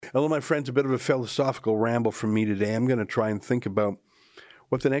Hello, my friends. A bit of a philosophical ramble from me today. I'm going to try and think about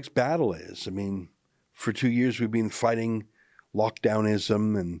what the next battle is. I mean, for 2 years, we've been fighting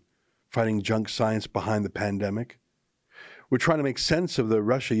lockdownism and fighting junk science behind the pandemic. We're trying to make sense of the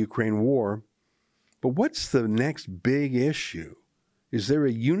Russia-Ukraine war. But what's the next big issue? Is there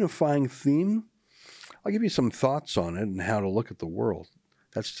a unifying theme? I'll give you some thoughts on it and how to look at the world.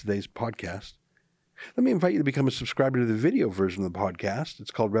 That's today's podcast. Let me invite you to become a subscriber to the video version of the podcast.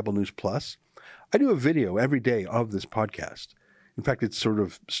 It's called Rebel News Plus. I do a video every day of this podcast. In fact, it sort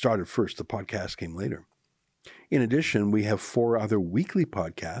of started first. The podcast came later. In addition, we have 4 other weekly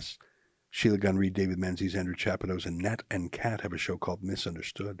podcasts. Sheila Gunn Reid, David Menzies, Andrew Chapados, and Nat and Kat have a show called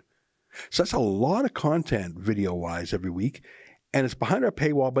Misunderstood. So that's a lot of content video-wise every week. And it's behind our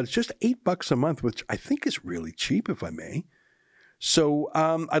paywall, but it's just $8 a month, which I think is really cheap, if I may. So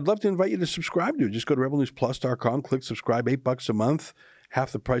I'd love to invite you to subscribe to it. Just go to rebelnewsplus.com, click subscribe, $8 a month,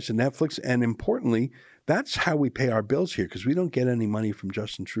 half the price of Netflix. And importantly, that's how we pay our bills here, because we don't get any money from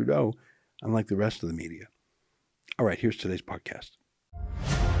Justin Trudeau, unlike the rest of the media. All right, here's today's podcast.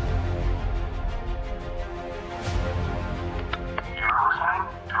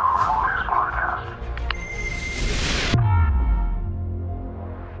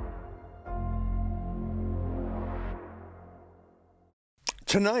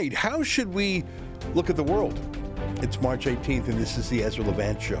 Tonight, how should we look at the world? It's March 18th, and this is the Ezra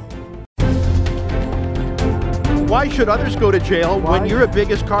Levant Show. Why should others go to jail when you're the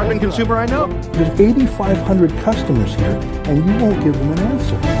biggest carbon consumer I know? There's 8,500 customers here, and you won't give them an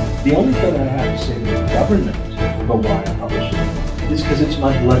answer. The only thing I have to say to the government about why I publish it is because it's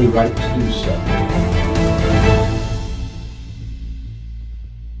my bloody right to do so.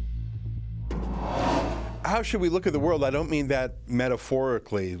 How should we look at the world? I don't mean that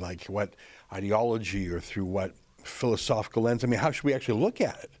metaphorically, like what ideology or through what philosophical lens. I mean, how should we actually look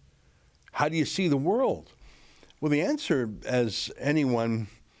at it? How do you see the world? Well, the answer, as anyone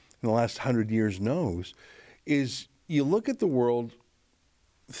in the last 100 years knows, is you look at the world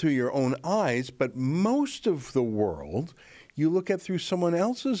through your own eyes, but most of the world you look at through someone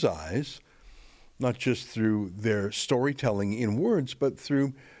else's eyes, not just through their storytelling in words, but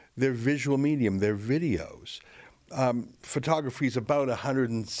through their visual medium, their videos. Photography is about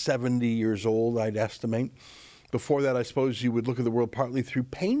 170 years old, I'd estimate. Before that, I suppose you would look at the world partly through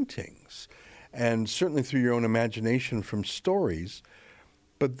paintings and certainly through your own imagination from stories.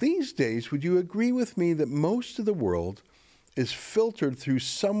 But these days, would you agree with me that most of the world is filtered through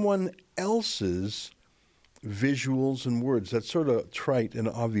someone else's visuals and words? That's sort of trite and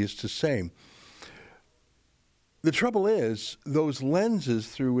obvious to say. The trouble is, those lenses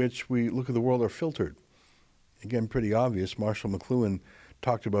through which we look at the world are filtered. Again, pretty obvious. Marshall McLuhan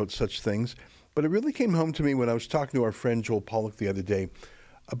talked about such things. But it really came home to me when I was talking to our friend Joel Pollack the other day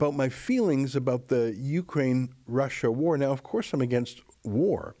about my feelings about the Ukraine-Russia war. Now, of course, I'm against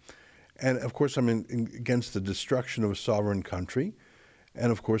war. And, of course, I'm against the destruction of a sovereign country.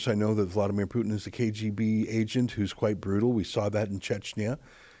 And, of course, I know that Vladimir Putin is a KGB agent who's quite brutal. We saw that in Chechnya.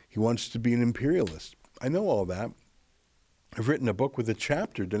 He wants to be an imperialist. I know all that. I've written a book with a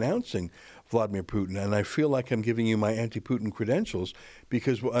chapter denouncing Vladimir Putin, and I feel like I'm giving you my anti-Putin credentials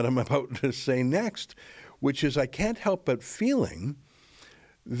because what I'm about to say next, which is I can't help but feeling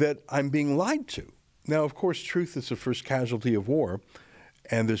that I'm being lied to. Now, of course, truth is the first casualty of war,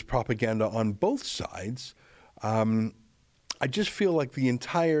 and there's propaganda on both sides. I just feel like the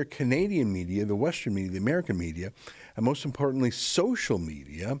entire Canadian media, the Western media, the American media, and most importantly, social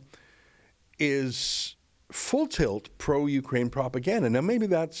media, is full tilt pro-Ukraine propaganda. Now, maybe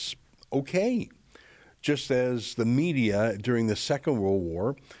that's okay. Just as the media during the Second World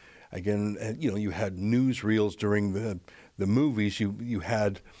War, again, you had newsreels during the movies, you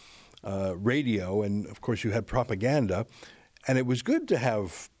had radio, and of course you had propaganda. And it was good to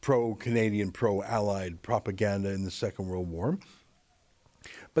have pro-Canadian, pro-Allied propaganda in the Second World War.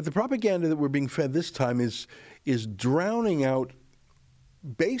 But the propaganda that we're being fed this time is drowning out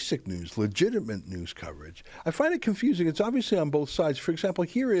basic news, legitimate news coverage. I find it confusing. It's obviously on both sides. For example,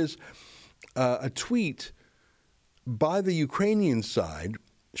 here is a tweet by the Ukrainian side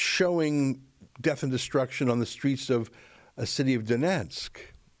showing death and destruction on the streets of a city of Donetsk.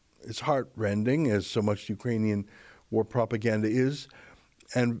 It's heartrending, as so much Ukrainian war propaganda is,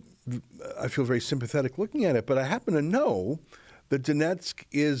 and I feel very sympathetic looking at it. But I happen to know that Donetsk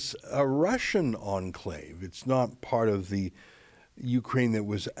is a Russian enclave. It's not part of the Ukraine that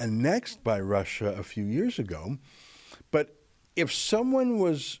was annexed by Russia a few years ago. But if someone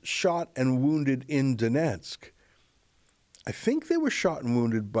was shot and wounded in Donetsk, I think they were shot and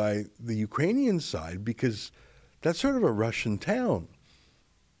wounded by the Ukrainian side because that's sort of a Russian town.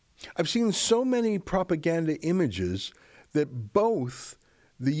 I've seen so many propaganda images that both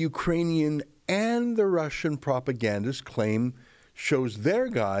the Ukrainian and the Russian propagandists claim shows their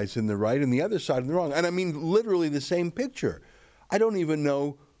guys in the right and the other side in the wrong. And I mean literally the same picture. I don't even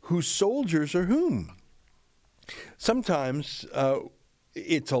know whose soldiers are whom. Sometimes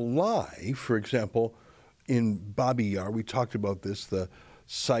it's a lie. For example, in Babi Yar, we talked about this, the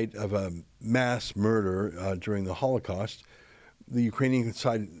site of a mass murder during the Holocaust. The Ukrainian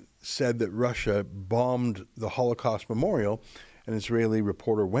side said that Russia bombed the Holocaust memorial. An Israeli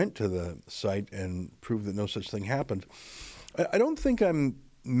reporter went to the site and proved that no such thing happened. I don't think I'm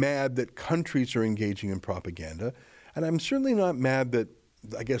mad that countries are engaging in propaganda, and I'm certainly not mad that,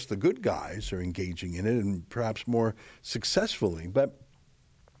 I guess, the good guys are engaging in it and perhaps more successfully, but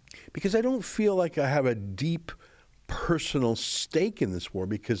because I don't feel like I have a deep personal stake in this war,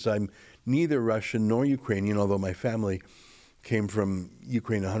 because I'm neither Russian nor Ukrainian, although my family came from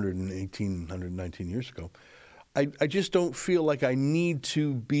Ukraine 119 years ago. I just don't feel like I need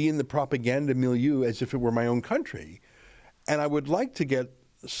to be in the propaganda milieu as if it were my own country. And I would like to get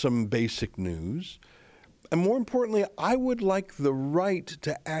some basic news. And more importantly, I would like the right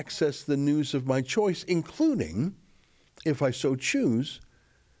to access the news of my choice, including, if I so choose,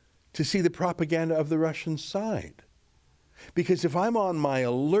 to see the propaganda of the Russian side. Because if I'm on my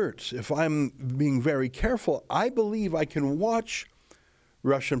alert, if I'm being very careful, I believe I can watch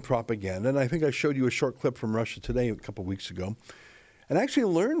Russian propaganda. And I think I showed you a short clip from Russia Today a couple of weeks ago, and actually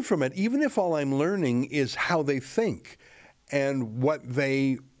learn from it, even if all I'm learning is how they think and what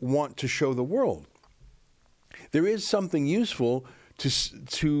they want to show the world. There is something useful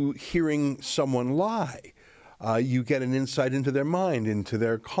to hearing someone lie. You get an insight into their mind, into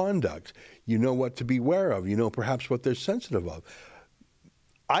their conduct. You know what to beware of. You know perhaps what they're sensitive of.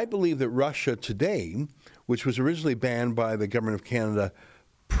 I believe that Russia Today, which was originally banned by the government of Canada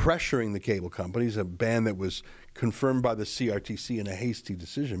pressuring the cable companies, a ban that was confirmed by the CRTC in a hasty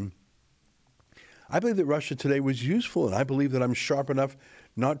decision, I believe that Russia Today was useful, and I believe that I'm sharp enough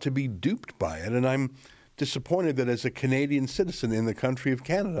not to be duped by it. And I'm disappointed that as a Canadian citizen in the country of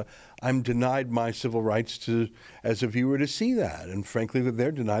Canada, I'm denied my civil rights to, as a viewer, to see that, and frankly that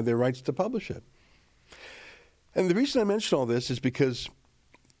they're denied their rights to publish it. And the reason I mention all this is because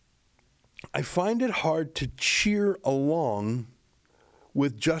I find it hard to cheer along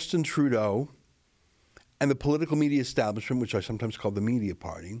with Justin Trudeau and the political media establishment, which I sometimes call the media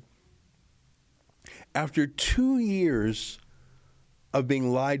party, after 2 years of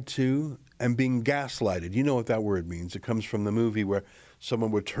being lied to and being gaslighted. You know what that word means. It comes from the movie where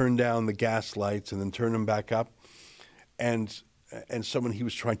someone would turn down the gas lights and then turn them back up. And someone he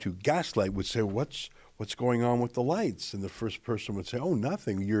was trying to gaslight would say, what's going on with the lights? And the first person would say, oh,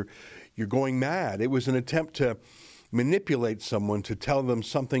 nothing. You're going mad. It was an attempt to manipulate someone, to tell them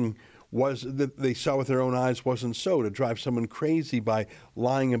something was that they saw with their own eyes wasn't so, to drive someone crazy by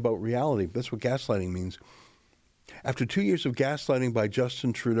lying about reality. That's what gaslighting means. After 2 years of gaslighting by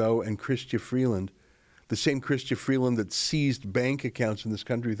Justin Trudeau and Chrystia Freeland, the same Chrystia Freeland that seized bank accounts in this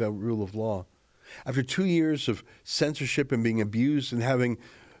country without rule of law, after 2 years of censorship and being abused and having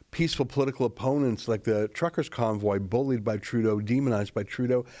peaceful political opponents like the truckers' convoy bullied by Trudeau, demonized by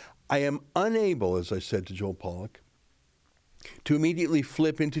Trudeau, I am unable, as I said to Joel Pollack, to immediately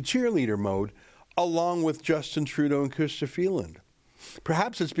flip into cheerleader mode along with Justin Trudeau and Chrystia Freeland.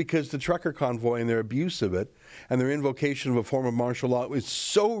 Perhaps it's because the trucker convoy and their abuse of it and their invocation of a form of martial law is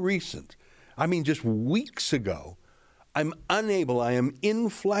so recent. I mean, just weeks ago. I am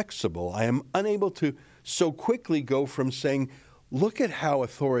inflexible. I am unable to so quickly go from saying, look at how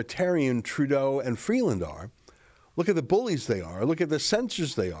authoritarian Trudeau and Freeland are. Look at the bullies they are. Look at the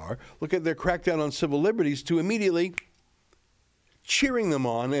censors they are. Look at their crackdown on civil liberties, to immediately cheering them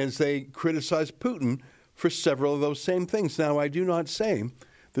on as they criticize Putin for several of those same things. Now, I do not say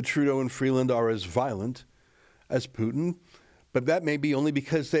that Trudeau and Freeland are as violent as Putin, but that may be only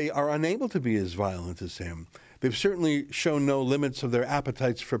because they are unable to be as violent as him. They've certainly shown no limits of their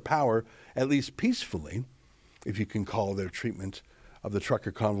appetites for power, at least peacefully, if you can call their treatment of the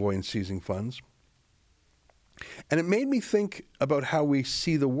trucker convoy and seizing funds. And it made me think about how we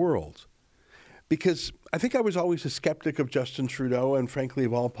see the world. Because I think I was always a skeptic of Justin Trudeau and, frankly,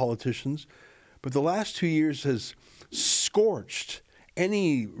 of all politicians. But the last 2 years has scorched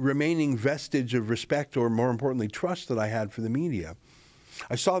any remaining vestige of respect or, more importantly, trust that I had for the media.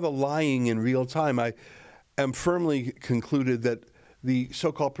 I saw the lying in real time. I am firmly concluded that the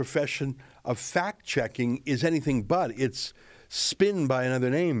so-called profession of fact-checking is anything but. It's spin by another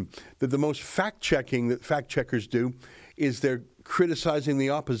name. That the most fact-checking that fact-checkers do is they're criticizing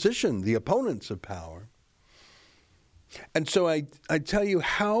the opposition, the opponents of power. And so I tell you,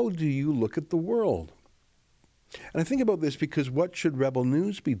 how do you look at the world? And I think about this because what should Rebel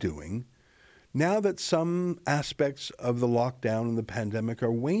News be doing now that some aspects of the lockdown and the pandemic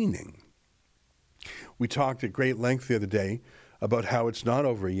are waning? We talked at great length the other day about how it's not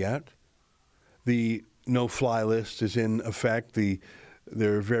over yet. The no-fly list is in effect.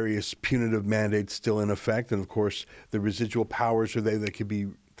 There are various punitive mandates still in effect. And, of course, the residual powers are there that could be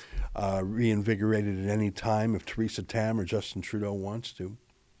reinvigorated at any time if Theresa Tam or Justin Trudeau wants to.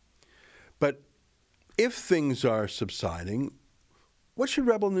 But if things are subsiding, what should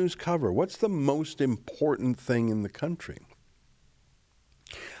Rebel News cover? What's the most important thing in the country?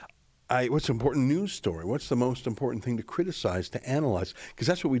 What's an important news story? What's the most important thing to criticize, to analyze? Because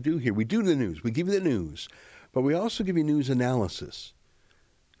that's what we do here. We do the news. We give you the news. But we also give you news analysis.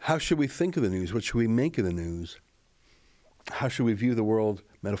 How should we think of the news? What should we make of the news? How should we view the world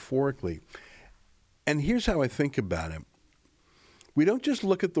metaphorically? And here's how I think about it. We don't just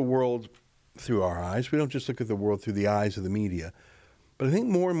look at the world through our eyes. We don't just look at the world through the eyes of the media. But I think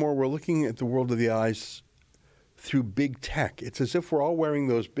more and more we're looking at the world of the eyes through big tech. It's as if we're all wearing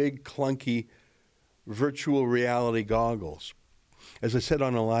those big, clunky virtual reality goggles. As I said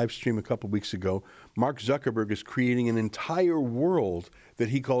on a live stream a couple weeks ago, Mark Zuckerberg is creating an entire world that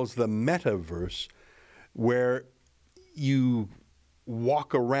he calls the metaverse, where you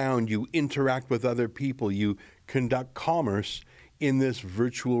walk around, you interact with other people, you conduct commerce in this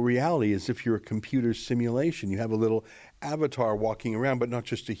virtual reality as if you're a computer simulation. You have a little avatar walking around, but not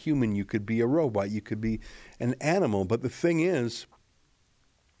just a human. You could be a robot. You could be an animal. But the thing is,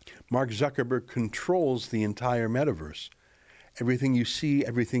 Mark Zuckerberg controls the entire metaverse. Everything you see,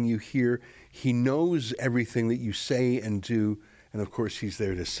 everything you hear, he knows everything that you say and do, and of course he's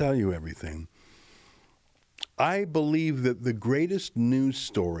there to sell you everything. I believe that the greatest news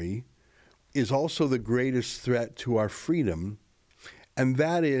story is also the greatest threat to our freedom, and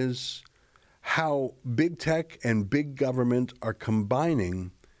that is how big tech and big government are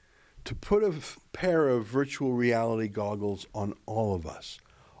combining to put a pair of virtual reality goggles on all of us,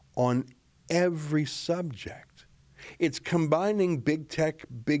 on every subject. It's combining big tech,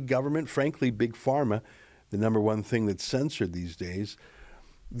 big government, frankly, big pharma, the number one thing that's censored these days.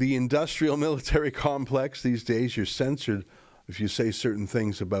 The industrial military complex these days, you're censored if you say certain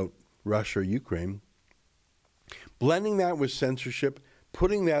things about Russia or Ukraine. Blending that with censorship,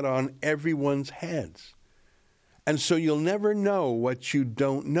 putting that on everyone's heads. And so you'll never know what you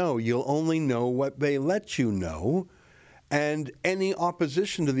don't know. You'll only know what they let you know. And any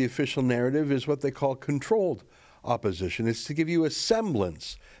opposition to the official narrative is what they call controlled opposition. It's to give you a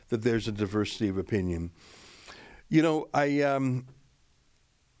semblance that there's a diversity of opinion. You know,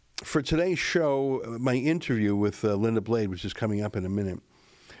 for today's show, my interview with Linda Blade, which is coming up in a minute,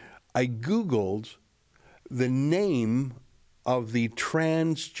 I Googled the name of the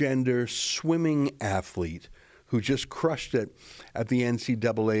transgender swimming athlete who just crushed it at the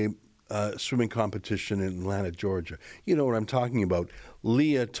NCAA swimming competition in Atlanta, Georgia. You know what I'm talking about.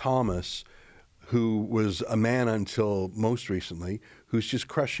 Leah Thomas, who was a man until most recently, who's just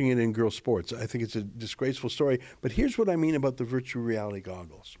crushing it in girls' sports. I think it's a disgraceful story. But here's what I mean about the virtual reality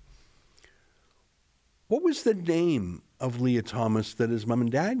goggles. What was the name of Leah Thomas that his mom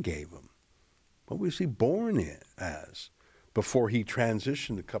and dad gave him? What was he born as before he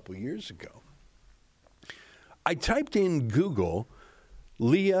transitioned a couple years ago? I typed in Google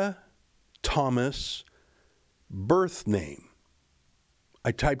Leah Thomas birth name.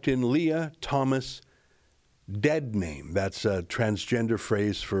 I typed in Leah Thomas dead name. That's a transgender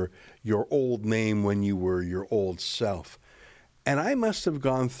phrase for your old name when you were your old self. And I must have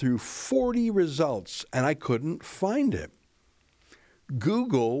gone through 40 results, and I couldn't find it.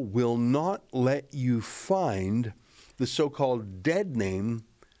 Google will not let you find the so-called dead name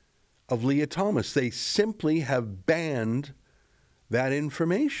of Leah Thomas. They simply have banned that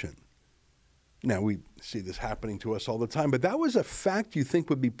information. Now, we see this happening to us all the time, but that was a fact you think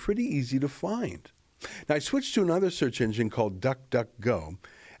would be pretty easy to find. Now, I switched to another search engine called DuckDuckGo,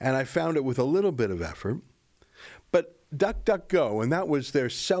 and I found it with a little bit of effort. But DuckDuckGo, and that was their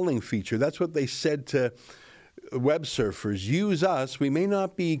selling feature. That's what they said to web surfers. Use us. We may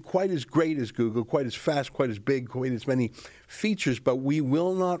not be quite as great as Google, quite as fast, quite as big, quite as many features, but we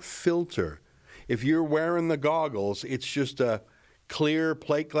will not filter. If you're wearing the goggles, it's just a clear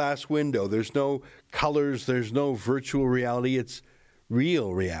plate glass window. There's no colors. There's no virtual reality. It's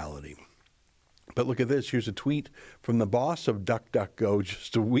real reality. But look at this. Here's a tweet from the boss of DuckDuckGo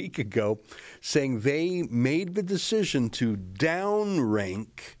just a week ago saying they made the decision to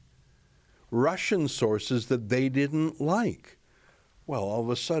downrank Russian sources that they didn't like. Well, all of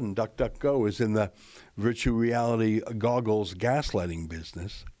a sudden, DuckDuckGo is in the virtual reality goggles gaslighting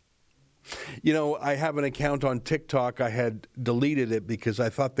business. You know, I have an account on TikTok. I had deleted it because I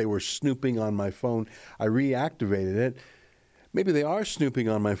thought they were snooping on my phone. I reactivated it. Maybe they are snooping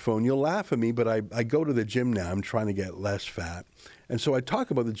on my phone. You'll laugh at me, but I go to the gym now. I'm trying to get less fat. And so I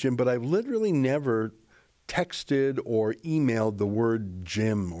talk about the gym, but I've literally never texted or emailed the word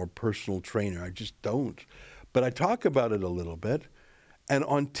gym or personal trainer. I just don't. But I talk about it a little bit. And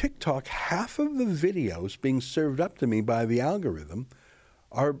on TikTok, half of the videos being served up to me by the algorithm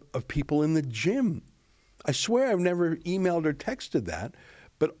are of people in the gym. I swear I've never emailed or texted that,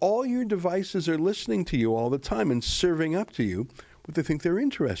 but all your devices are listening to you all the time and serving up to you what they think they're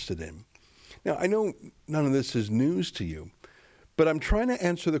interested in. Now, I know none of this is news to you, but I'm trying to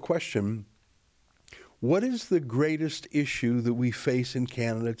answer the question, what is the greatest issue that we face in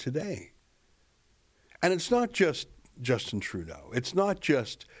Canada today? And it's not just Justin Trudeau. It's not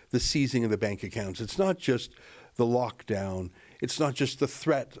just the seizing of the bank accounts. It's not just the lockdown. It's not just the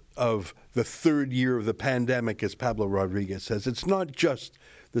threat of the third year of the pandemic, as Pablo Rodriguez says. It's not just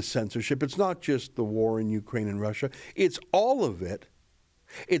the censorship. It's not just the war in Ukraine and Russia. It's all of it.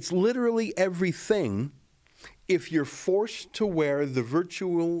 It's literally everything if you're forced to wear the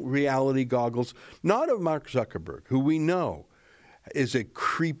virtual reality goggles, not of Mark Zuckerberg, who we know is a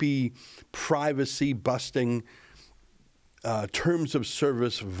creepy, privacy-busting, terms of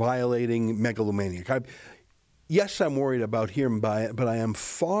service violating megalomaniac. Yes, I'm worried about him, but I am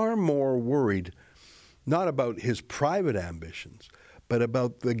far more worried not about his private ambitions, but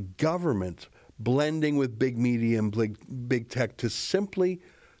about the government blending with big media and big tech to simply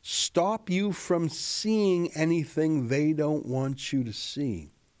stop you from seeing anything they don't want you to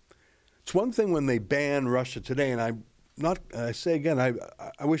see. It's one thing when they ban Russia today, and I say again,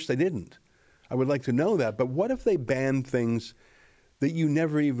 I wish they didn't. I would like to know that. But what if they ban things that you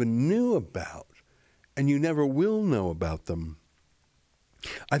never even knew about? And you never will know about them.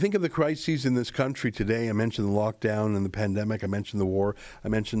 I think of the crises in this country today. I mentioned the lockdown and the pandemic. I mentioned the war. I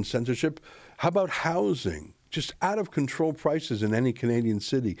mentioned censorship. How about housing? Just out of control prices in any Canadian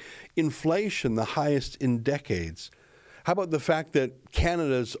city. Inflation, the highest in decades. How about the fact that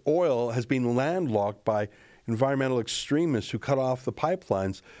Canada's oil has been landlocked by environmental extremists who cut off the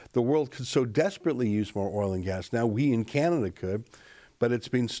pipelines? The world could so desperately use more oil and gas. Now we in Canada could. But it's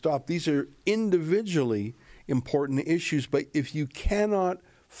been stopped. These are individually important issues, but if you cannot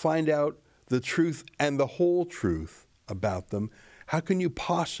find out the truth and the whole truth about them, how can you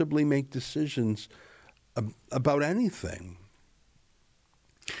possibly make decisions about anything?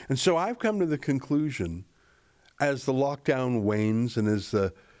 And so I've come to the conclusion, as the lockdown wanes and as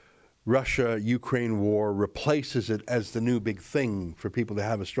the Russia-Ukraine war replaces it as the new big thing for people to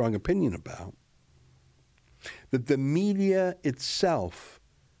have a strong opinion about, that the media itself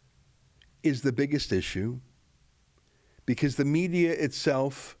is the biggest issue, because the media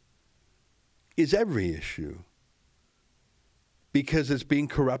itself is every issue. Because it's being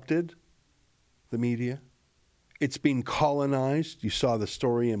corrupted, the media. It's being colonized. You saw the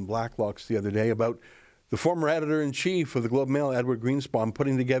story in Blacklocks the other day about the former editor-in-chief of the Globe and Mail, Edward Greenspan,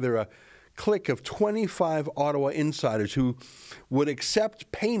 putting together a clique of 25 Ottawa insiders who would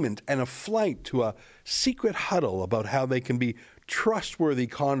accept payment and a flight to a secret huddle about how they can be trustworthy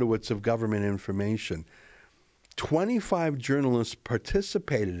conduits of government information. 25 journalists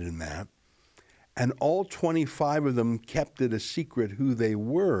participated in that, and all 25 of them kept it a secret who they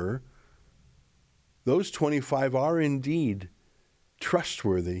were. Those 25 are indeed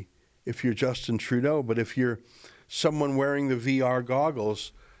trustworthy if you're Justin Trudeau, but if you're someone wearing the VR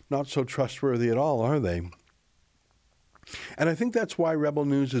goggles, not so trustworthy at all, are they? And I think that's why Rebel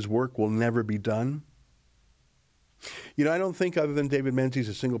News' work will never be done. You know, I don't think other than David Menzies,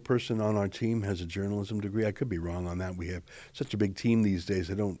 a single person on our team has a journalism degree. I could be wrong on that. We have such a big team these days,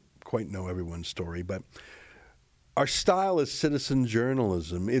 I don't quite know everyone's story. But our style is citizen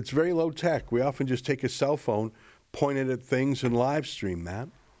journalism. It's very low tech. We often just take a cell phone, point it at things, and live stream that.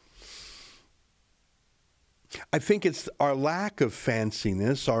 I think it's our lack of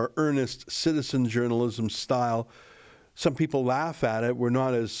fanciness, our earnest citizen journalism style. Some people laugh at it. We're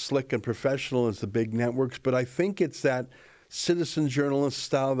not as slick and professional as the big networks, but I think it's that citizen journalist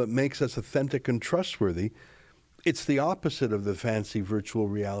style that makes us authentic and trustworthy. It's the opposite of the fancy virtual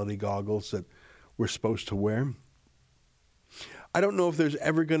reality goggles that we're supposed to wear. I don't know if there's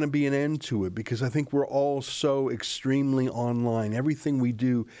ever going to be an end to it, because I think we're all so extremely online. Everything we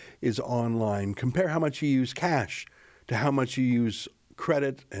do is online. Compare how much you use cash to how much you use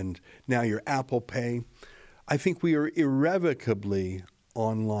credit and now your Apple Pay. I think we are irrevocably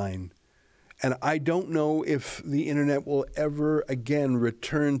online. And I don't know if the internet will ever again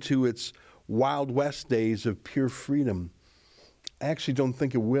return to its Wild West days of pure freedom. I actually don't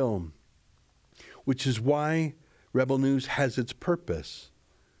think it will, which is why Rebel News has its purpose.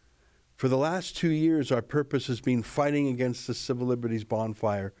 For the last 2 years, our purpose has been fighting against the civil liberties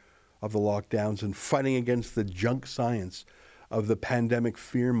bonfire of the lockdowns and fighting against the junk science of the pandemic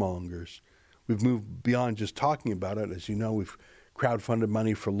fearmongers. We've moved beyond just talking about it. As you know, we've crowdfunded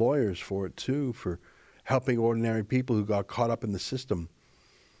money for lawyers for it too, for helping ordinary people who got caught up in the system.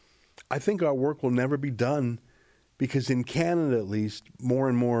 I think our work will never be done because in Canada, at least, more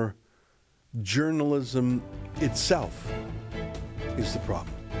and more journalism itself is the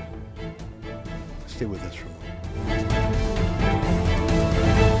problem. Stay with us for a moment.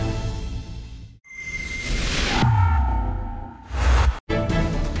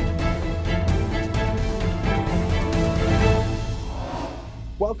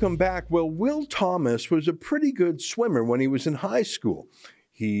 Welcome back. Well, Will Thomas was a pretty good swimmer when he was in high school.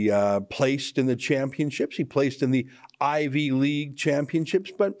 He placed in the championships. He placed in the Ivy League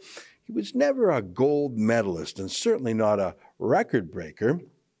championships, but he was never a gold medalist and certainly not a record breaker.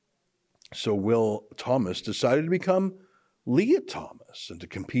 So Will Thomas decided to become Leah Thomas and to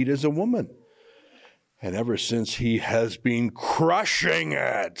compete as a woman. And ever since, he has been crushing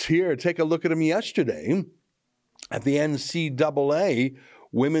it. Here, take a look at him yesterday at the NCAA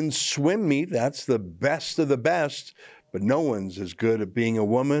women's swim meet. That's the best of the best, but no one's as good at being a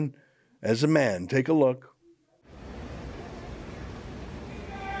woman as a man. Take a look.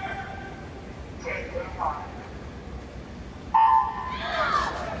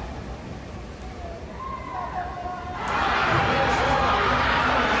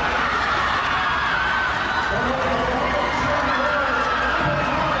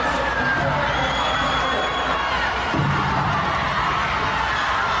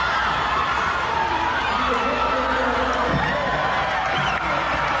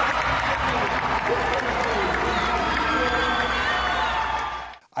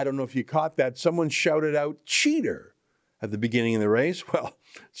 I don't know if you caught that. Someone shouted out cheater at the beginning of the race. Well,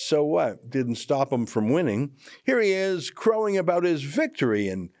 so what? Didn't stop him from winning. Here he is crowing about his victory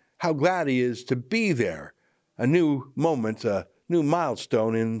and how glad he is to be there. A new moment, a new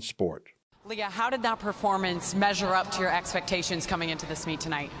milestone in sport. Leah, how did that performance measure up to your expectations coming into this meet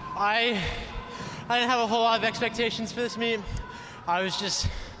tonight? I didn't have a whole lot of expectations for this meet. I was just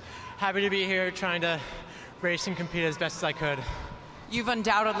happy to be here trying to race and compete as best as I could. You've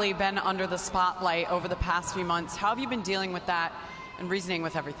undoubtedly been under the spotlight over the past few months. How have you been dealing with that and reasoning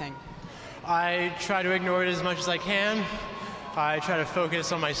with everything? I try to ignore it as much as I can. I try to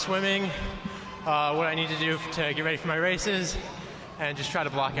focus on my swimming, what I need to do to get ready for my races, and just try to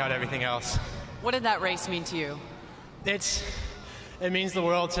block out everything else. What did that race mean to you? It means the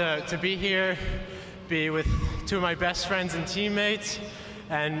world to be here, be with two of my best friends and teammates,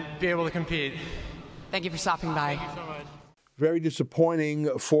 and be able to compete. Thank you for stopping by. Thank you so much. Very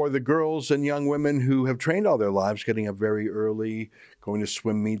disappointing for the girls and young women who have trained all their lives, getting up very early, going to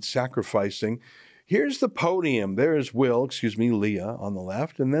swim meets, sacrificing. Here's the podium. There's Leah on the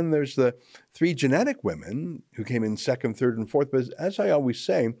left, and then there's the three genetic women who came in second, third, and fourth. But as I always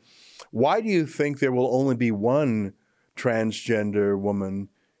say, why do you think there will only be one transgender woman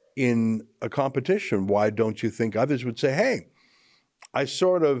in a competition? Why don't you think others would say, hey, I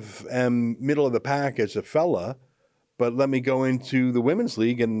sort of am middle of the pack as a fella, but let me go into the women's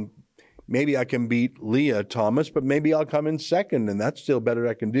league and maybe I can beat Leah Thomas, but maybe I'll come in second, and that's still better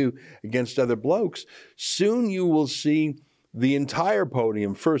I can do against other blokes. Soon you will see the entire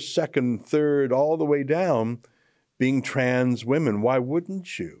podium, first, second, third, all the way down, being trans women. Why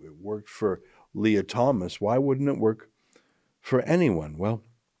wouldn't you? It worked for Leah Thomas. Why wouldn't it work for anyone? Well,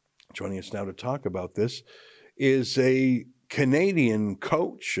 joining us now to talk about this is a Canadian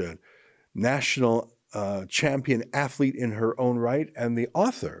coach, a national champion athlete in her own right, and the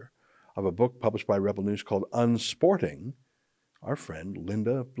author of a book published by Rebel News called Unsporting, our friend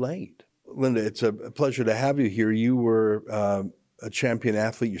Linda Blade. Linda, it's a pleasure to have you here. You were a champion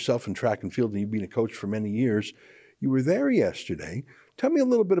athlete yourself in track and field, and you've been a coach for many years. You were there yesterday. Tell me a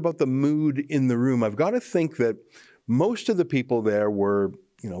little bit about the mood in the room. I've got to think that most of the people there were,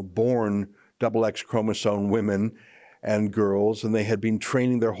 born XX chromosome women and girls, and they had been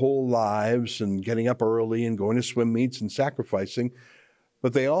training their whole lives and getting up early and going to swim meets and sacrificing.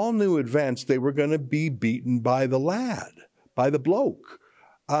 But they all knew in advance they were going to be beaten by the lad, by the bloke.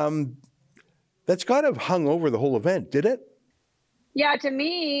 That's got to have hung over the whole event, did it? Yeah, to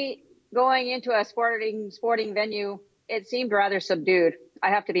me, going into a sporting venue, it seemed rather subdued. I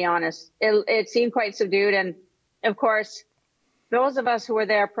have to be honest. It seemed quite subdued. And of course, those of us who were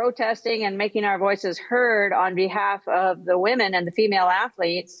there protesting and making our voices heard on behalf of the women and the female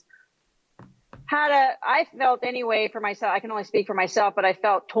athletes I felt anyway for myself, I can only speak for myself, but I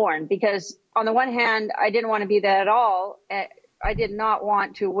felt torn because on the one hand, I didn't want to be there at all. I did not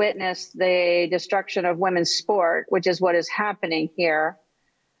want to witness the destruction of women's sport, which is what is happening here.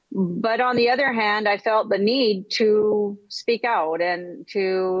 But on the other hand, I felt the need to speak out and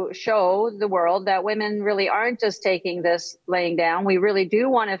to show the world that women really aren't just taking this laying down. We really do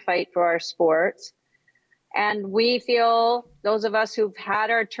want to fight for our sports. And we feel, those of us who've had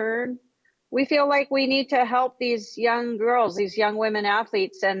our turn, we feel like we need to help these young girls, these young women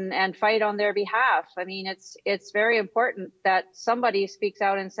athletes and fight on their behalf. I mean, it's very important that somebody speaks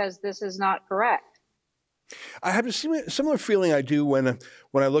out and says this is not correct. I have a similar feeling I do when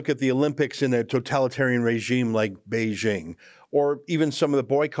I look at the Olympics in a totalitarian regime like Beijing, or even some of the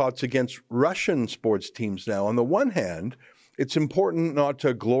boycotts against Russian sports teams now. On the one hand, it's important not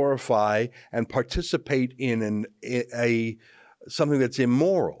to glorify and participate in something that's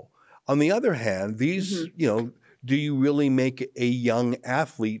immoral. On the other hand, these, do you really make a young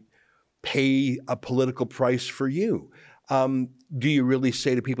athlete pay a political price for you? Do you really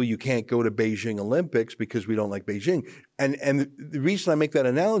say to people, you can't go to Beijing Olympics because we don't like Beijing? And the reason I make that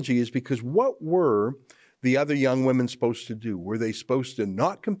analogy is because what were the other young women supposed to do? Were they supposed to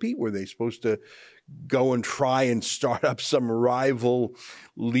not compete? Were they supposed to go and try and start up some rival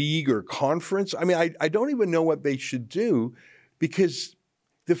league or conference? I mean, I don't even know what they should do because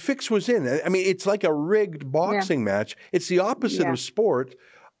the fix was in. I mean, it's like a rigged boxing match. It's the opposite of sport.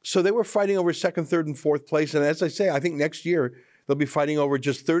 So they were fighting over second, third, and fourth place. And as I say, I think next year they'll be fighting over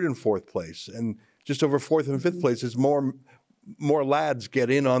just third and fourth place. And just over fourth and fifth place as more lads get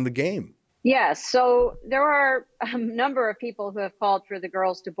in on the game. Yes. So there are a number of people who have called for the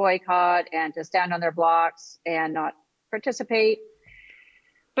girls to boycott and to stand on their blocks and not participate.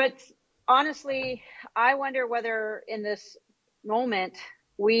 But honestly, I wonder whether in this moment,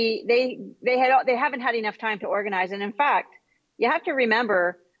 they haven't had enough time to organize. And in fact, you have to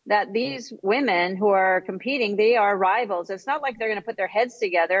remember that these women who are competing, they are rivals. It's not like they're going to put their heads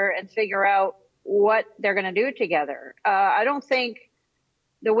together and figure out what they're going to do together. I don't think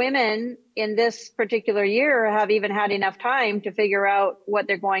the women in this particular year have even had enough time to figure out what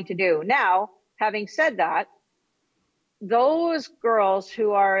they're going to do. Now, having said that, those girls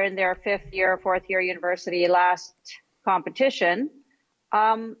who are in their fifth year, fourth year university last competition,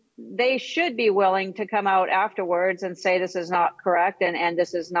 they should be willing to come out afterwards and say this is not correct and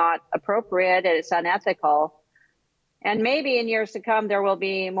this is not appropriate and it's unethical. And maybe in years to come, there will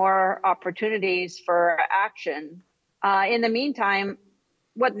be more opportunities for action. In the meantime,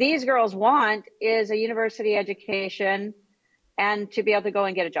 what these girls want is a university education and to be able to go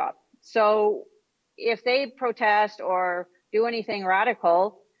and get a job. So if they protest or do anything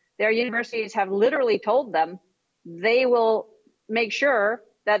radical, their universities have literally told them they will make sure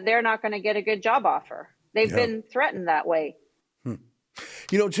that they're not going to get a good job offer. They've been threatened that way. You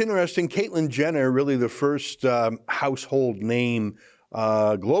know, it's interesting. Caitlyn Jenner, really the first household name,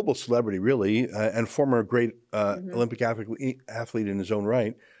 global celebrity, really, and former great Olympic athlete in his own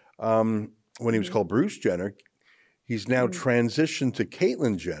right. When he was called Bruce Jenner, he's now transitioned to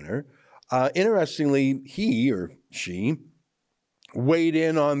Caitlyn Jenner. Interestingly, he or she weighed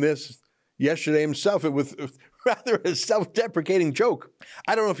in on this yesterday himself. It was rather a self-deprecating joke.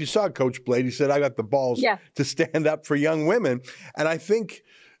 I don't know if you saw Coach Blade. He said, I got the balls to stand up for young women. And I think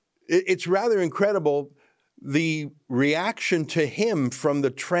it's rather incredible, the reaction to him from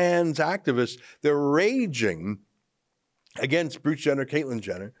the trans activists. They're raging against Bruce Jenner, Caitlyn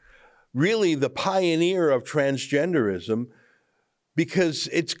Jenner, really the pioneer of transgenderism, because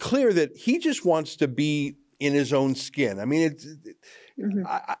it's clear that he just wants to be in his own skin. I mean,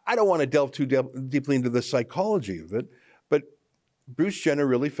 I don't want to delve too deeply into the psychology of it, but Bruce Jenner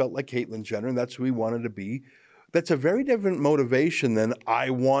really felt like Caitlyn Jenner, and that's who he wanted to be. That's a very different motivation than I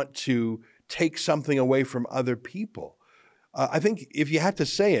want to take something away from other people. I think if you had to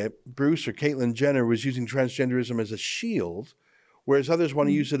say it, Bruce or Caitlyn Jenner was using transgenderism as a shield, whereas others want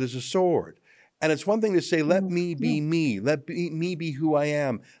to use it as a sword. And it's one thing to say, let me be me. Let me be who I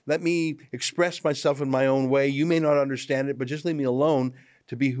am. Let me express myself in my own way. You may not understand it, but just leave me alone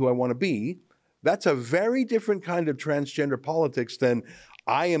to be who I want to be. That's a very different kind of transgender politics than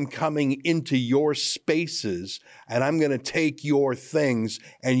I am coming into your spaces and I'm going to take your things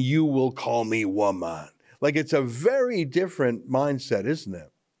and you will call me woman. Like, it's a very different mindset, isn't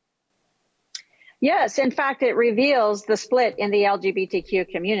it? Yes. In fact, it reveals the split in the LGBTQ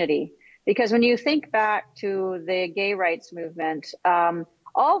community. Because when you think back to the gay rights movement,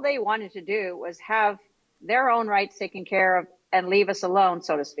 all they wanted to do was have their own rights taken care of and leave us alone,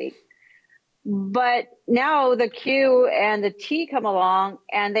 so to speak. But now the Q and the T come along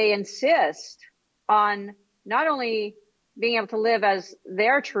and they insist on not only being able to live as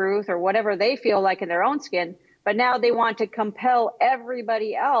their truth or whatever they feel like in their own skin, but now they want to compel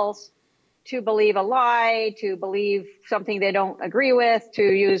everybody else to believe a lie, to believe something they don't agree with, to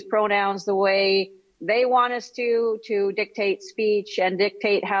use pronouns the way they want us to dictate speech and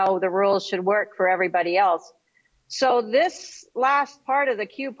dictate how the rules should work for everybody else. So this last part of the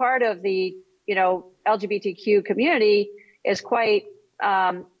Q part of the, LGBTQ community is quite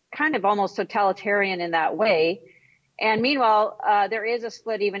kind of almost totalitarian in that way. And meanwhile, there is a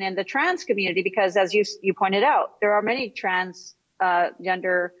split even in the trans community because, as you pointed out, there are many trans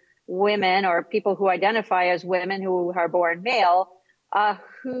gender women or people who identify as women who are born male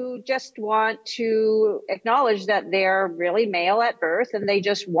who just want to acknowledge that they're really male at birth and they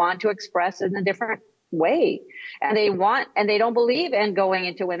just want to express in a different way. And they don't believe in going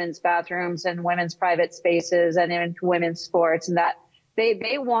into women's bathrooms and women's private spaces and into women's sports, and that they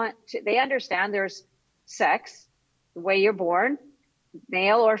understand there's sex, the way you're born,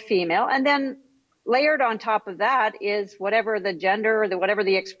 male or female. And then layered on top of that is whatever the gender or whatever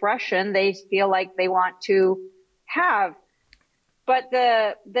the expression they feel like they want to have. But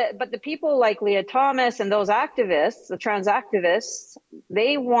the people like Leah Thomas and those activists, the trans activists,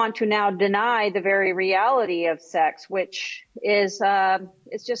 they want to now deny the very reality of sex, which is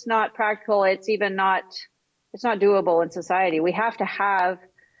it's just not practical. It's not doable in society. We have to have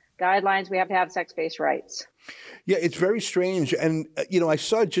guidelines. We have to have sex-based rights. Yeah, it's very strange. And, I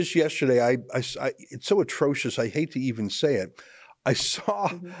saw it just yesterday. I it's so atrocious. I hate to even say it. I saw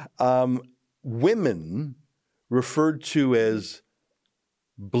women referred to as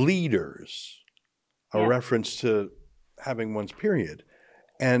bleeders, a reference to having one's period.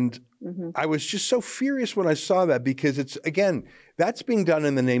 And I was just so furious when I saw that because that's being done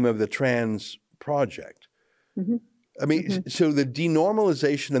in the name of the trans project. I mean, so the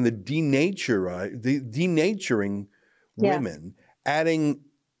denormalization and the denaturing women, adding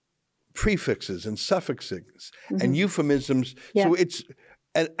prefixes and suffixes and euphemisms. Yeah. So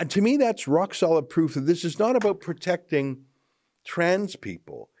and to me, that's rock solid proof that this is not about protecting trans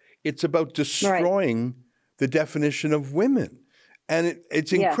people. It's about destroying the definition of women. And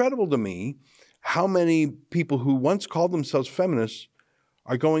it's incredible to me how many people who once called themselves feminists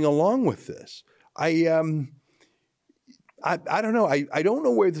are going along with this. I don't know. I don't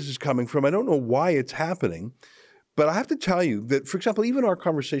know where this is coming from. I don't know why it's happening. But I have to tell you that, for example, even our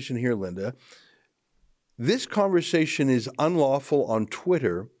conversation here, Linda, this conversation is unlawful on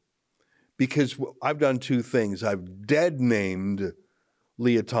Twitter because I've done two things. I've dead-named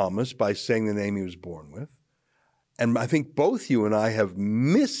Leah Thomas by saying the name he was born with. And I think both you and I have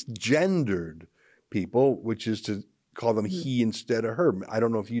misgendered people, which is to call them he instead of her. I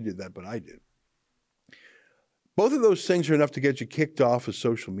don't know if you did that, but I did. Both of those things are enough to get you kicked off of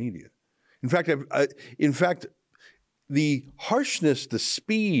social media. In fact, the harshness, the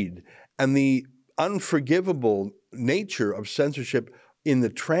speed, and the unforgivable nature of censorship in the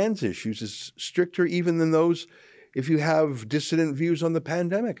trans issues is stricter even than those if you have dissident views on the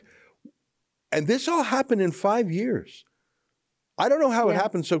pandemic. And this all happened in 5 years. I don't know how it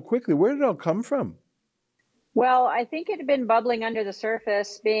happened so quickly. Where did it all come from? Well, I think it had been bubbling under the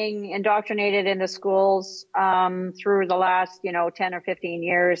surface, being indoctrinated in the schools through the last, 10 or 15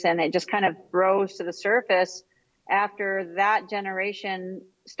 years. And it just kind of rose to the surface after that generation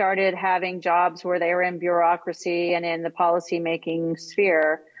started having jobs where they were in bureaucracy and in the policy-making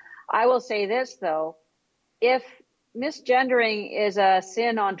sphere. I will say this, though. If misgendering is a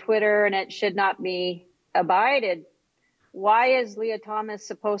sin on Twitter and it should not be abided, why is Leah Thomas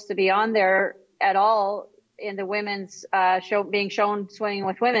supposed to be on there at all in the women's show, being shown swimming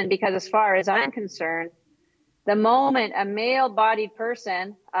with women? Because as far as I'm concerned, the moment a male-bodied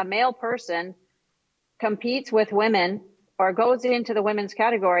person, a male person, competes with women or goes into the women's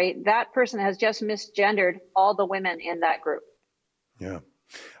category, that person has just misgendered all the women in that group. Yeah.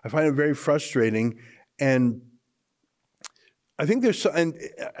 I find it very frustrating. And I think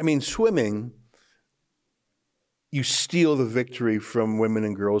swimming, you steal the victory from women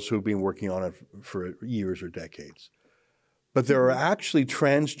and girls who have been working on it for years or decades. But there are actually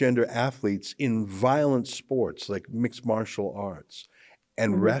transgender athletes in violent sports like mixed martial arts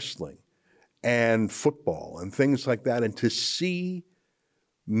and wrestling and football and things like that. And to see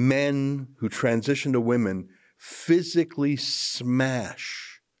men who transition to women physically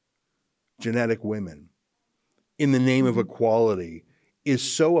smash genetic women in the name of equality is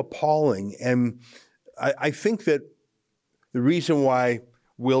so appalling. And I think that the reason why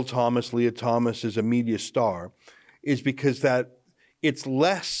Will Thomas, Leah Thomas, is a media star is because that it's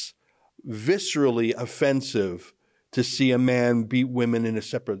less viscerally offensive to see a man beat women in a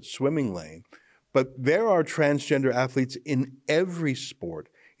separate swimming lane. But there are transgender athletes in every sport,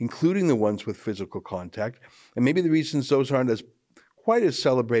 including the ones with physical contact. And maybe the reasons those aren't quite as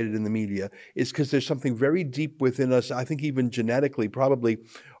celebrated in the media is because there's something very deep within us, I think even genetically, probably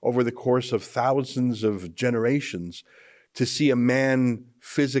over the course of thousands of generations, to see a man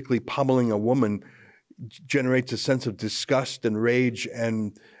physically pummeling a woman generates a sense of disgust and rage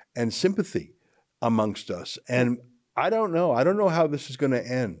and sympathy amongst us. And I don't know how this is going to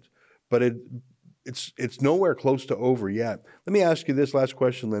end, but it's nowhere close to over yet. Let me ask you this last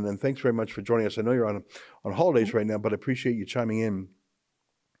question, Lynn, and thanks very much for joining us. I know you're on holidays right now, but I appreciate you chiming in.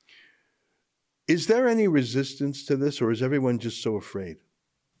 Is there any resistance to this, or is everyone just so afraid?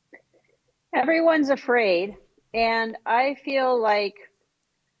 Everyone's afraid, and I feel like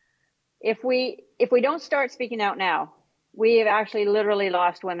if we don't start speaking out now, we have actually literally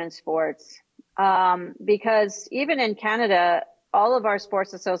lost women's sports. Because even in Canada, all of our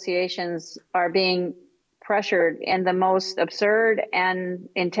sports associations are being pressured in the most absurd and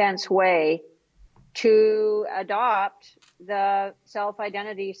intense way to adopt the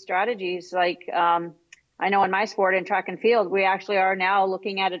self-identity strategies. Like, I know in my sport, in track and field, we actually are now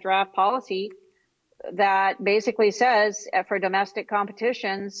looking at a draft policy that basically says for domestic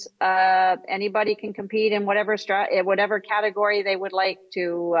competitions, anybody can compete in whatever category they would like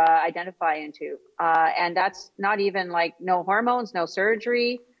to identify into. And that's not even like no hormones, no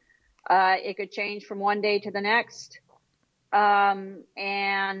surgery. It could change from one day to the next.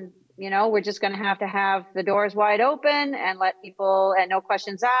 And, you know, we're just going to have the doors wide open and let people, and no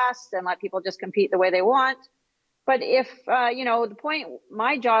questions asked, and let people just compete the way they want. But if,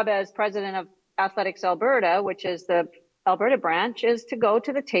 my job as president of Athletics Alberta, which is the Alberta branch, is to go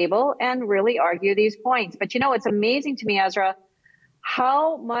to the table and really argue these points. But, it's amazing to me, Ezra,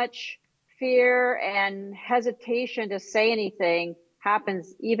 how much fear and hesitation to say anything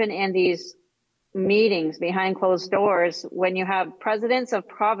happens even in these meetings behind closed doors when you have presidents of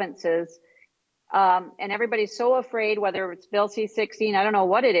provinces and everybody's so afraid, whether it's Bill C-16, I don't know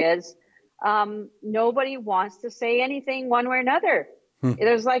what it is. Nobody wants to say anything one way or another.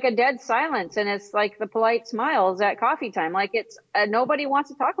 There's like a dead silence, and it's like the polite smiles at coffee time. Like it's nobody wants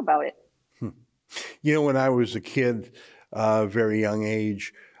to talk about it. When I was a kid, very young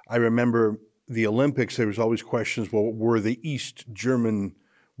age, I remember the Olympics. There was always questions. Well, were the East German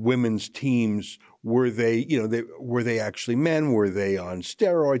women's teams, were they actually men? Were they on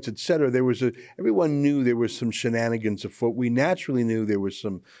steroids, et cetera? Everyone knew there was some shenanigans afoot. We naturally knew there was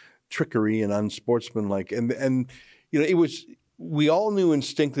some trickery and unsportsmanlike, and it was. We all knew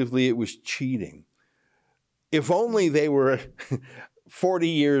instinctively it was cheating. If only they were 40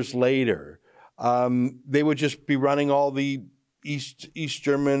 years later, they would just be running all the East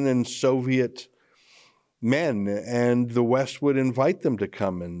German and Soviet men, and the West would invite them to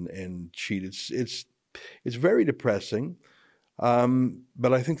come and cheat. It's very depressing,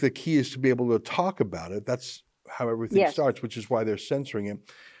 but I think the key is to be able to talk about it. That's how everything starts, which is why they're censoring it.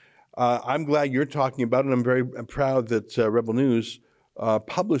 I'm glad you're talking about it. I'm very proud that Rebel News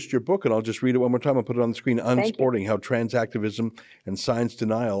published your book, and I'll just read it one more time. I'll put it on the screen. Unsporting, How Trans Activism and Science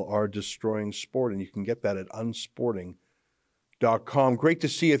Denial Are Destroying Sport. And you can get that at unsporting.com. Great to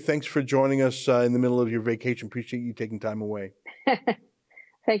see you. Thanks for joining us in the middle of your vacation. Appreciate you taking time away.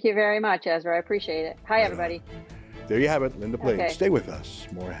 Thank you very much, Ezra. I appreciate it. Hi, everybody. There you have it. Linda Blade. Okay. Stay with us.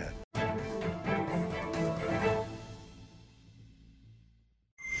 More ahead.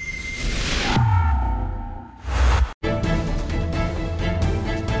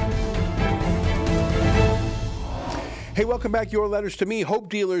 Hey, welcome back. Your letters to me. Hope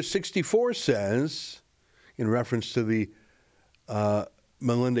Dealer 64 says, in reference to the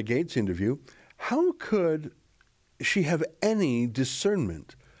Melinda Gates interview, how could she have any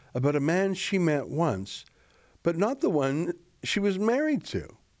discernment about a man she met once, but not the one she was married to?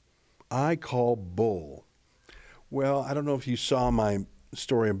 I call bull. Well, I don't know if you saw my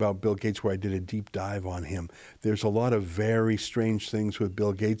story about Bill Gates where I did a deep dive on him. There's a lot of very strange things with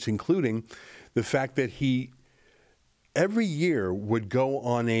Bill Gates, including the fact that he every year would go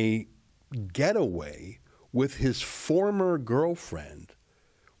on a getaway with his former girlfriend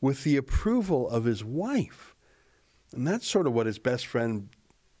with the approval of his wife. And that's sort of what his best friend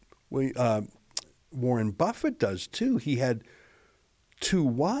Warren Buffett does too. He had 2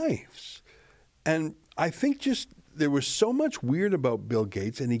 wives. And I think just there was so much weird about Bill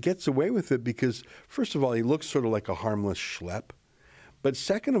Gates, and he gets away with it because, first of all, he looks sort of like a harmless schlep. But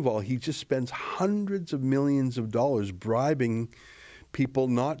second of all, he just spends hundreds of millions of dollars bribing people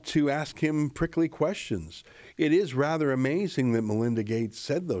not to ask him prickly questions. It is rather amazing that Melinda Gates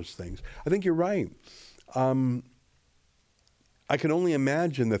said those things. I think you're right. I can only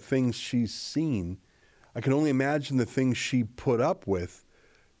imagine the things she's seen. I can only imagine the things she put up with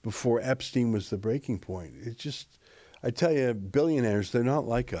before Epstein was the breaking point. It's just, I tell you, billionaires, they're not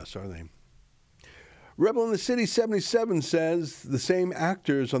like us, are they? Rebel in the City 77 says the same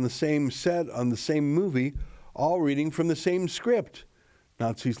actors on the same set on the same movie, all reading from the same script.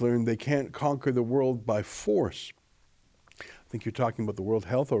 Nazis learned they can't conquer the world by force. I think you're talking about the World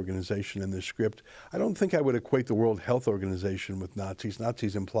Health Organization in this script. I don't think I would equate the World Health Organization with Nazis.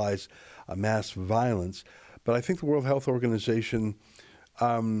 Nazis implies a mass violence. But I think the World Health Organization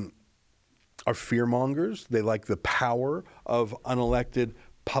are fearmongers. They like the power of unelected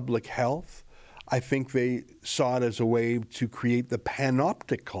public health. I think they saw it as a way to create the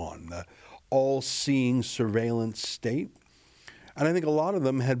panopticon, the all-seeing surveillance state. And I think a lot of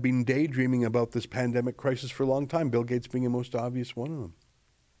them had been daydreaming about this pandemic crisis for a long time, Bill Gates being the most obvious one of them.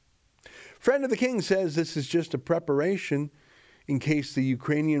 Friend of the King says this is just a preparation in case the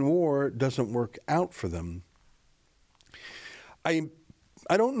Ukrainian war doesn't work out for them. I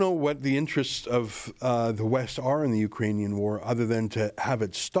don't know what the interests of the West are in the Ukrainian war other than to have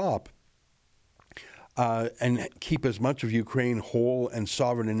it stop and keep as much of Ukraine whole and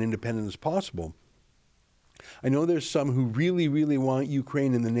sovereign and independent as possible. I know there's some who really, really want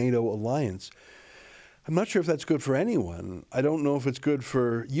Ukraine in the NATO alliance. I'm not sure if that's good for anyone. I don't know if it's good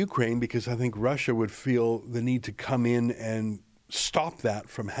for Ukraine because I think Russia would feel the need to come in and stop that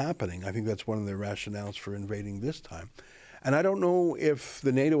from happening. I think that's one of their rationales for invading this time. And I don't know if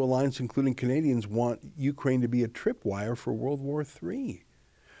the NATO alliance, including Canadians, want Ukraine to be a tripwire for World War III.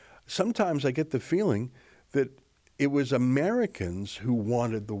 Sometimes I get the feeling that it was Americans who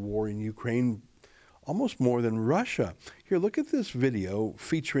wanted the war in Ukraine almost more than Russia. Here, look at this video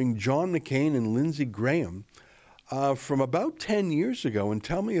featuring John McCain and Lindsey Graham from about 10 years ago, and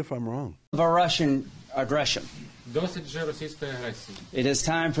tell me if I'm wrong. Of a Russian aggression. Досить вже російської агресії. It is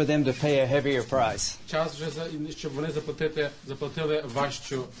time for them to pay a heavier price. Час вже щоб вони заплатили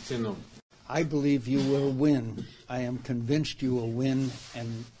важчу ціну. I believe you will win. I am convinced you will win,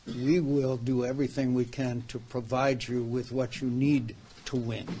 and we will do everything we can to provide you with what you need to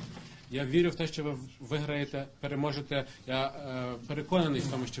win. Я вірю в те, що ви виграєте, переможете. Я переконаний в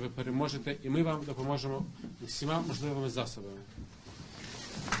тому, що ви переможете, і ми вам допоможемо всіма можливими засобами.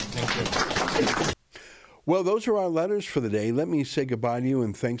 Well, those are our letters for the day. Let me say goodbye to you,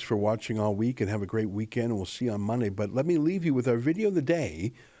 and thanks for watching all week, and have a great weekend, and we'll see you on Monday. But let me leave you with our video of the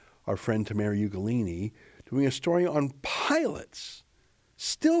day, our friend Tamara Ugolini, doing a story on pilots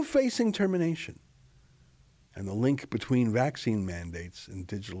still facing termination, and the link between vaccine mandates and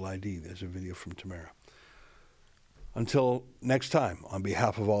digital ID. There's a video from Tamara. Until next time, on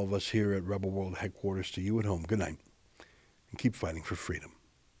behalf of all of us here at Rebel World Headquarters, to you at home, good night, and keep fighting for freedom.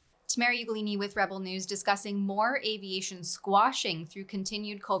 Tamara Ugolini with Rebel News discussing more aviation squashing through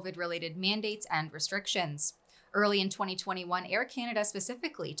continued COVID-related mandates and restrictions. Early in 2021, Air Canada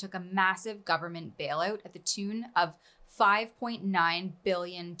specifically took a massive government bailout at the tune of $5.9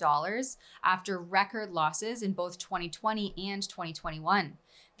 billion after record losses in both 2020 and 2021.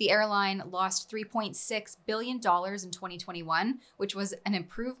 The airline lost $3.6 billion in 2021, which was an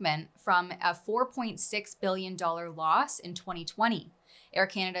improvement from a $4.6 billion loss in 2020. Air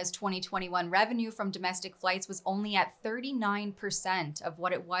Canada's 2021 revenue from domestic flights was only at 39% of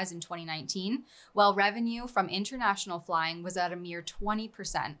what it was in 2019, while revenue from international flying was at a mere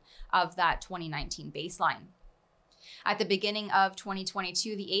 20% of that 2019 baseline. At the beginning of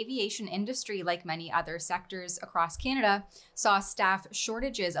 2022, the aviation industry, like many other sectors across Canada, saw staff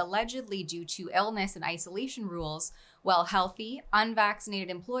shortages allegedly due to illness and isolation rules, while healthy, unvaccinated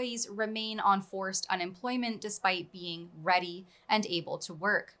employees remain on forced unemployment despite being ready and able to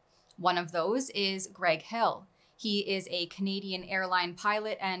work. One of those is Greg Hill. He is a Canadian airline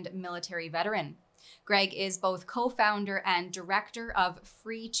pilot and military veteran. Greg is both co-founder and director of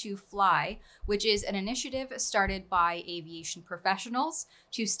Free to Fly, which is an initiative started by aviation professionals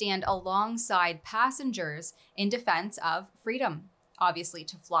to stand alongside passengers in defense of freedom, obviously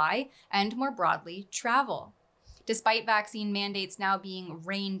to fly, and more broadly, travel. Despite vaccine mandates now being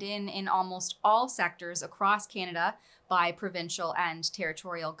reined in almost all sectors across Canada by provincial and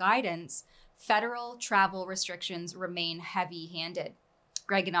territorial guidance, federal travel restrictions remain heavy-handed.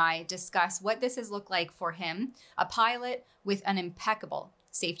 Greg and I discuss what this has looked like for him, a pilot with an impeccable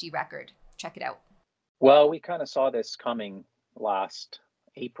safety record. Check it out. Well, we kind of saw this coming last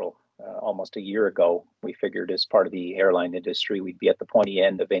April, almost a year ago. We figured as part of the airline industry, we'd be at the pointy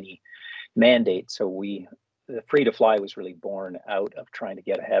end of any mandate. So we the Free to Fly was really born out of trying to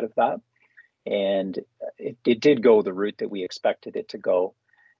get ahead of that. And it did go the route that we expected it to go.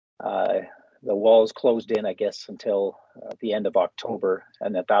 The walls closed in, I guess, until the end of October.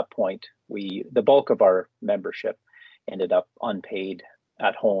 And at that point, the bulk of our membership ended up unpaid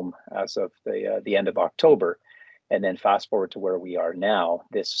at home as of the end of October. And then fast forward to where we are now,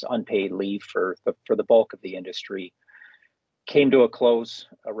 this unpaid leave for the bulk of the industry came to a close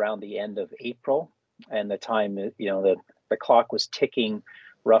around the end of April. And the time, the clock was ticking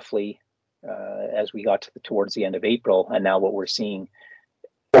roughly as we got towards the end of April. And now what we're seeing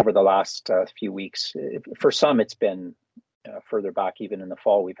over the last few weeks, for some, it's been further back, even in the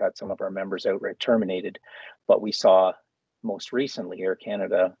fall, we've had some of our members outright terminated. But we saw most recently Air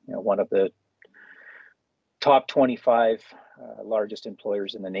Canada, one of the top 25 largest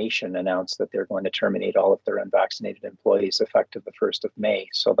employers in the nation, announced that they're going to terminate all of their unvaccinated employees effective the 1st of May.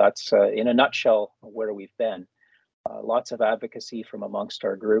 So that's, in a nutshell, where we've been. Lots of advocacy from amongst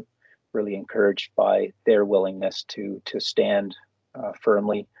our group, really encouraged by their willingness to stand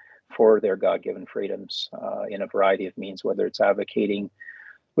firmly for their God-given freedoms in a variety of means, whether it's advocating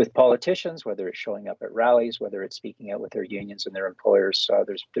with politicians, whether it's showing up at rallies, whether it's speaking out with their unions and their employers.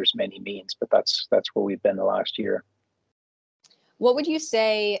 There's many means, but that's where we've been the last year. What would you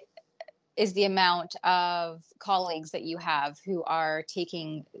say is the amount of colleagues that you have who are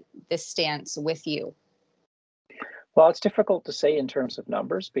taking this stance with you? Well, it's difficult to say in terms of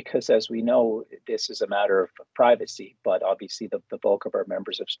numbers because, as we know, this is a matter of privacy, but obviously the bulk of our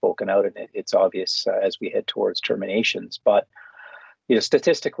members have spoken out, and it's obvious as we head towards terminations. But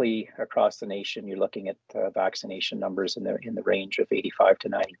statistically across the nation, you're looking at vaccination numbers in the range of 85 to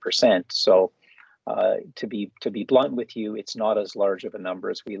 90%. So to be blunt with you, it's not as large of a number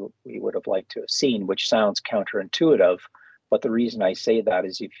as we would have liked to have seen, which sounds counterintuitive. But the reason I say that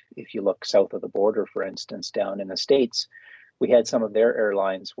is if you look south of the border, for instance, down in the States, we had some of their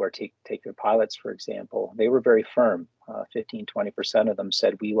airlines where take their pilots, for example, they were very firm. 15, 20% of them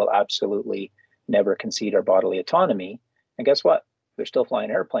said, we will absolutely never concede our bodily autonomy. And guess what? They're still flying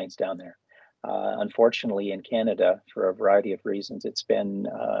airplanes down there. Unfortunately, in Canada, for a variety of reasons, it's been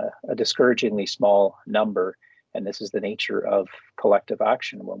a discouragingly small number. And this is the nature of collective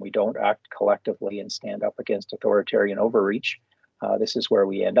action. When we don't act collectively and stand up against authoritarian overreach, this is where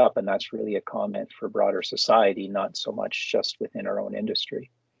we end up. And that's really a comment for broader society, not so much just within our own industry.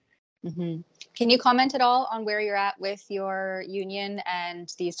 Mm-hmm. Can you comment at all on where you're at with your union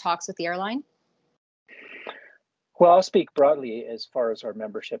and these talks with the airline? Well, I'll speak broadly as far as our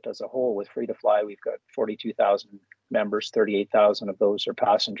membership as a whole. With Free to Fly, we've got 42,000 members, 38,000 of those are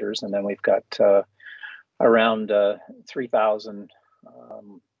passengers. And then we've got around 3,000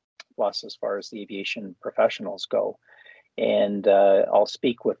 plus as far as the aviation professionals go. And I'll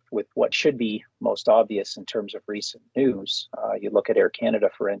speak with what should be most obvious in terms of recent news. You look at Air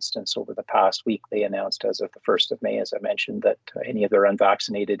Canada, for instance, over the past week, they announced as of the 1st of May, as I mentioned, that any of their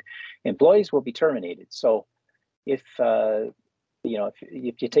unvaccinated employees will be terminated. So if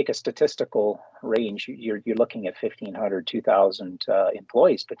you take a statistical range, you're looking at 1,500, 2,000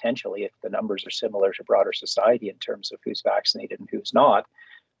 employees potentially, if the numbers are similar to broader society in terms of who's vaccinated and who's not.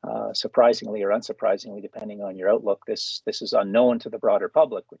 Surprisingly or unsurprisingly, depending on your outlook, this is unknown to the broader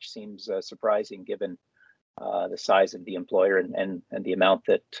public, which seems surprising given the size of the employer and the amount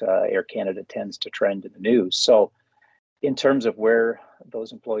that Air Canada tends to trend in the news. So in terms of where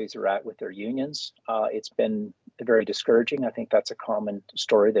those employees are at with their unions, it's been very discouraging. I think that's a common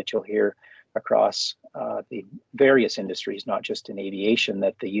story that you'll hear across the various industries, not just in aviation,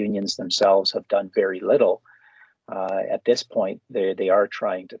 that the unions themselves have done very little. At this point, they are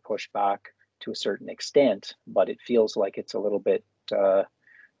trying to push back to a certain extent, but it feels like it's a little bit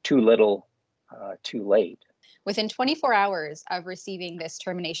too little, too late. Within 24 hours of receiving this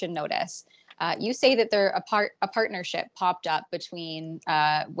termination notice, you say that a partnership popped up between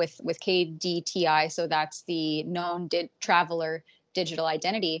with KDTI, so that's the known traveler digital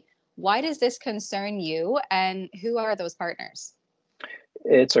identity. Why does this concern you, and who are those partners?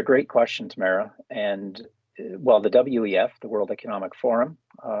 It's a great question, Tamara. And well, the WEF, the World Economic Forum,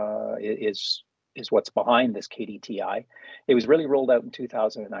 is what's behind this KDTI. It was really rolled out in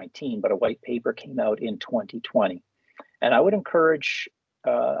 2019, but a white paper came out in 2020. And I would encourage,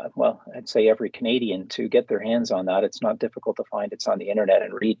 I'd say every Canadian to get their hands on that. It's not difficult to find. It's on the internet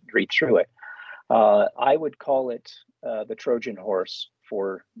and read through it. I would call it the Trojan horse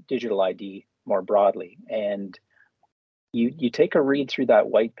for digital ID more broadly. And you take a read through that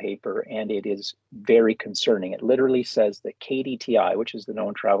white paper, and it is very concerning. It literally says that KDTI, which is the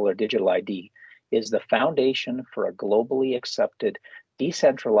known traveler digital ID, is the foundation for a globally accepted,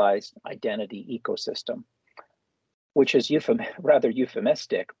 decentralized identity ecosystem. which is rather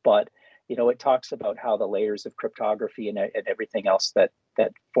euphemistic, but it talks about how the layers of cryptography and everything else that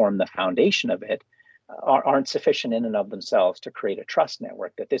form the foundation of it aren't sufficient in and of themselves to create a trust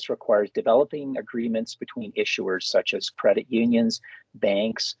network, that this requires developing agreements between issuers such as credit unions,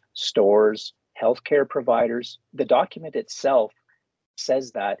 banks, stores, healthcare providers. The document itself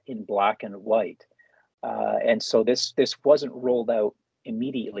says that in black and white. And so this wasn't rolled out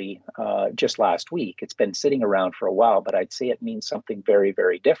immediately just last week. It's been sitting around for a while, but I'd say it means something very,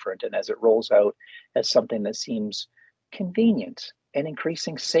 very different. And as it rolls out as something that seems convenient and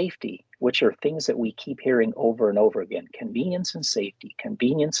increasing safety, which are things that we keep hearing over and over again, convenience and safety,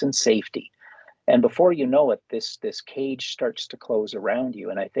 convenience and safety. And before you know it, this cage starts to close around you.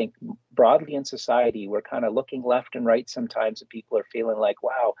 And I think broadly in society, we're kind of looking left and right sometimes, and people are feeling like,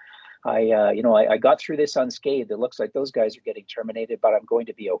 wow, I got through this unscathed. It looks like those guys are getting terminated, but I'm going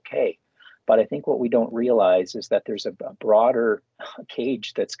to be okay. But I think what we don't realize is that there's a broader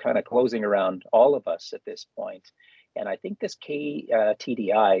cage that's kind of closing around all of us at this point. And I think this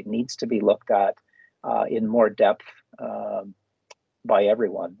TDI needs to be looked at in more depth by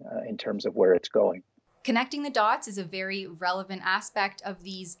everyone in terms of where it's going. Connecting the dots is a very relevant aspect of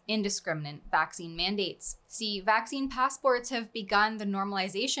these indiscriminate vaccine mandates. See, vaccine passports have begun the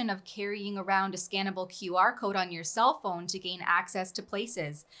normalization of carrying around a scannable QR code on your cell phone to gain access to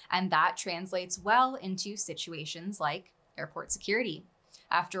places, and that translates well into situations like airport security.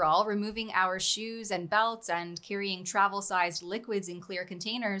 After all, removing our shoes and belts and carrying travel-sized liquids in clear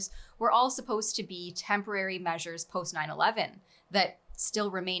containers were all supposed to be temporary measures post 9/11 that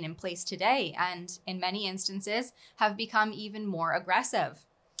still remain in place today and in many instances have become even more aggressive.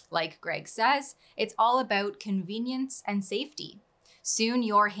 Like Greg says, it's all about convenience and safety. Soon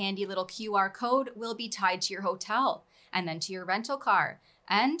your handy little QR code will be tied to your hotel and then to your rental car.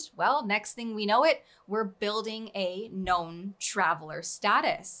 And, well, next thing we know it, we're building a known traveler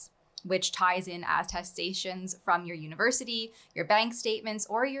status, which ties in attestations from your university, your bank statements,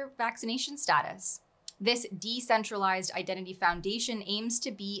 or your vaccination status. This decentralized identity foundation aims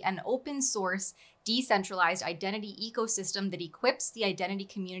to be an open source, decentralized identity ecosystem that equips the identity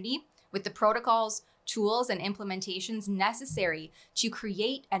community with the protocols, tools, and implementations necessary to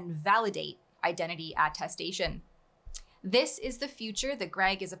create and validate identity attestation. This is the future that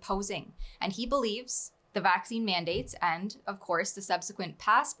Greg is opposing, and he believes the vaccine mandates and, of course, the subsequent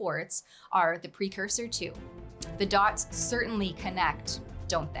passports are the precursor to. The dots certainly connect,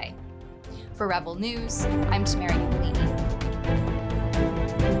 don't they? For Rebel News, I'm Tamara Nicolini.